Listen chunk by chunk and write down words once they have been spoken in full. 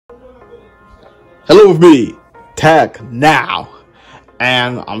Hello with me, Tech Now.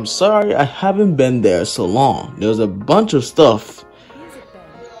 And I'm sorry I haven't been there so long. There's a bunch of stuff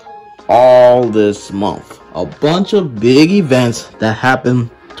all this month. A bunch of big events that happen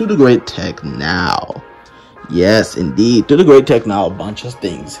to the Great Tech Now. Yes, indeed, to the Great Tech Now, a bunch of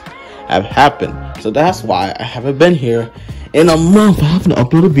things have happened. So that's why I haven't been here in a month. I haven't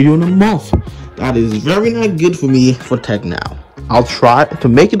uploaded a video in a month. That is very not good for me for Tech Now. I'll try to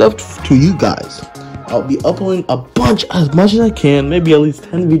make it up to you guys. I'll be uploading a bunch, as much as I can, maybe at least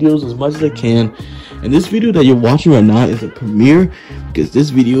 10 videos as much as I can. And this video that you're watching right now is a premiere because this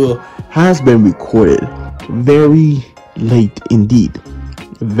video has been recorded very late indeed.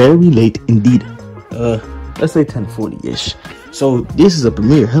 Very late indeed. Let's say 10:40-ish. So this is a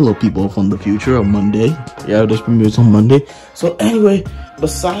premiere. Hello people from the future on Monday. Yeah, this premieres on Monday. So anyway,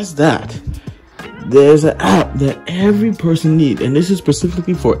 besides that, there's an app that every person needs, and this is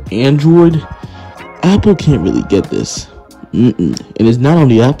specifically for Android. Apple can't really get this. It is not on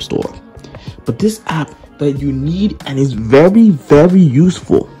the App Store. But this app that you need, and is very, very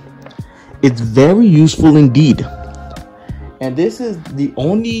useful. It's very useful indeed. And this is the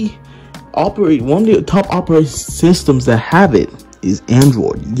only one of the top operating systems that have it is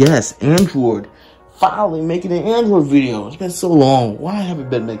Android. Yes, Android. Finally making an Android video. It's been so long. Why haven't I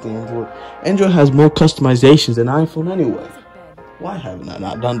been making Android? Android has more customizations than iPhone anyway. Why haven't I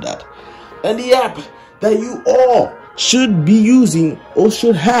not done that? And the app that you all should be using or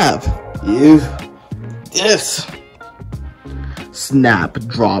should have is this.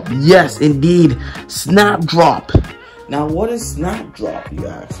 Snapdrop. Yes, indeed. Snapdrop. Now, what is Snapdrop, you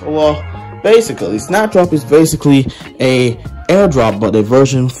ask? Well, basically, Snapdrop is basically a AirDrop, but a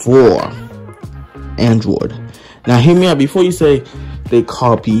version for Android. Now, hear me out. Before you say they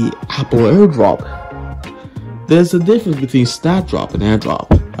copy Apple AirDrop, there's a difference between Snapdrop and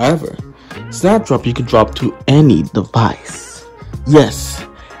AirDrop. However, Snapdrop you can drop to any device. Yes,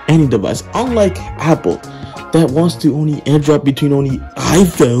 any device. Unlike Apple, that wants to only AirDrop between only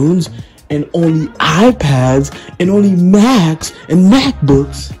iPhones and only iPads and only Macs and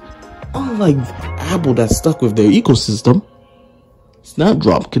MacBooks. Unlike Apple that's stuck with their ecosystem,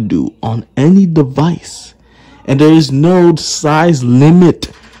 Snapdrop can do on any device. And there is no size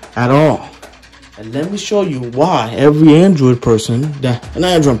limit at all. And let me show you why every Android person,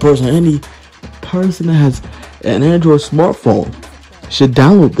 any person that has an Android smartphone should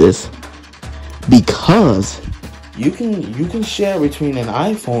download this. Because you can share between an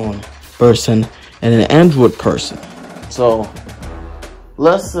iPhone person and an Android person. So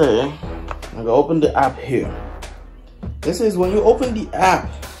let's say I'm gonna open the app here. This is when you open the app,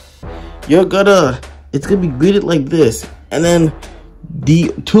 it's gonna be greeted like this. And then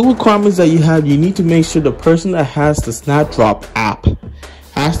the two requirements that you need to make sure the person that has the Snapdrop app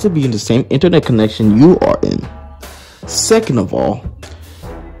has to be in the same internet connection you are in. Second of all,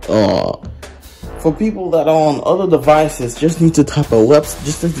 for people that are on other devices, just need to type the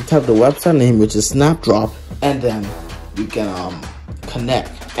website name, which is Snapdrop, and then you can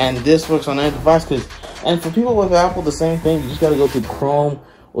connect. And this works on any device. And for people with Apple, the same thing. You just gotta go to Chrome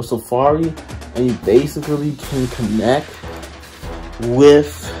or Safari, and you basically can connect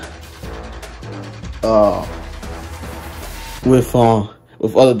with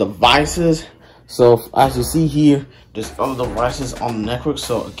other devices. So as you see here, there's other devices on the network.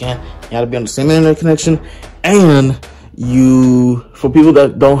 So again, you gotta be on the same internet connection. And for people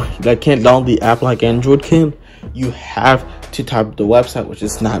that can't download the app like Android can, you have to type the website, which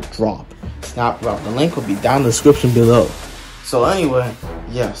is Snapdrop. Snapdrop. The link will be down in the description below. So anyway,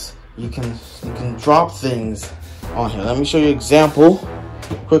 yes, you can drop things on here. Let me show you an example.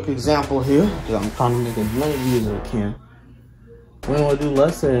 Quick example here, because I'm trying to make as many videos as I can. What I want to do,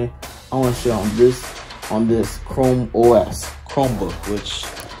 let's say I want to share on this Chrome OS Chromebook, which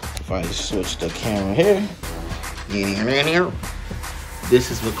if I switch the camera here,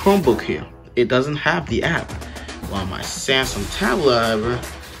 this is the Chromebook here. It doesn't have the app, while my Samsung tablet, however,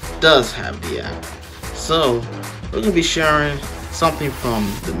 does have the app. So we're gonna be sharing something from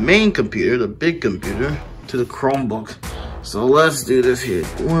the main computer, the big computer, to the Chromebook. So let's do this here.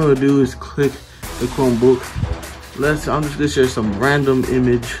 What I'm gonna do is click the Chromebook. I'm just gonna share some random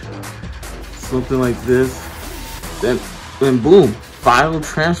image, something like this. Then boom, file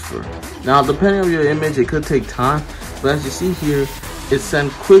transfer. Now, depending on your image, it could take time, but as you see here, it's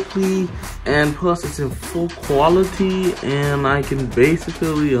sent quickly, and plus it's in full quality, and I can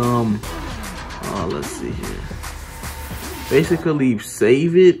basically let's see here. Basically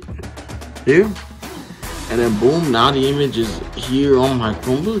save it here. And then boom, now the image is here on my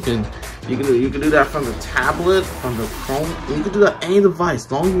Chromebook, and You can do that from the tablet, from the Chrome. You can do that any device.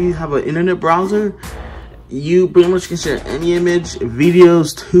 As long as you have an internet browser, you pretty much can share any image,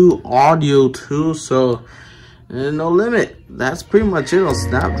 videos, to audio too. So no limit. That's pretty much it on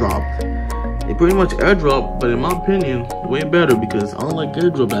Snapdrop. They pretty much AirDrop, but in my opinion, way better, because unlike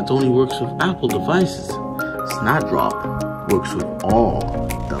AirDrop that only works with Apple devices, Snapdrop works with all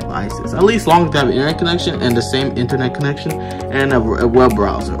devices. At least long as they have an internet connection and the same internet connection and a web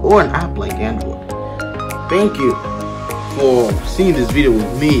browser or an app like Android. Thank you for seeing this video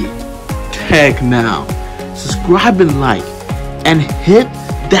with me, Tech Now. Subscribe and like, and hit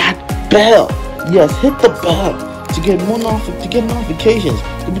that bell. Yes, hit the bell to get notifications,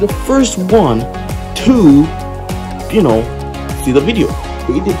 to be the first one to, see the video.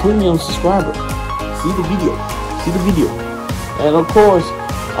 Be the premium subscriber. See the video. And of course,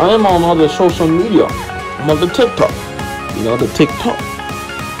 I am on other social media. I'm on the TikTok. The TikTok.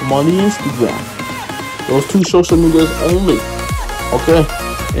 I'm on the Instagram. Those two social medias only. Okay?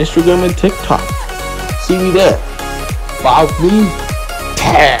 Instagram and TikTok. See me there. Follow me.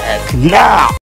 Tag now.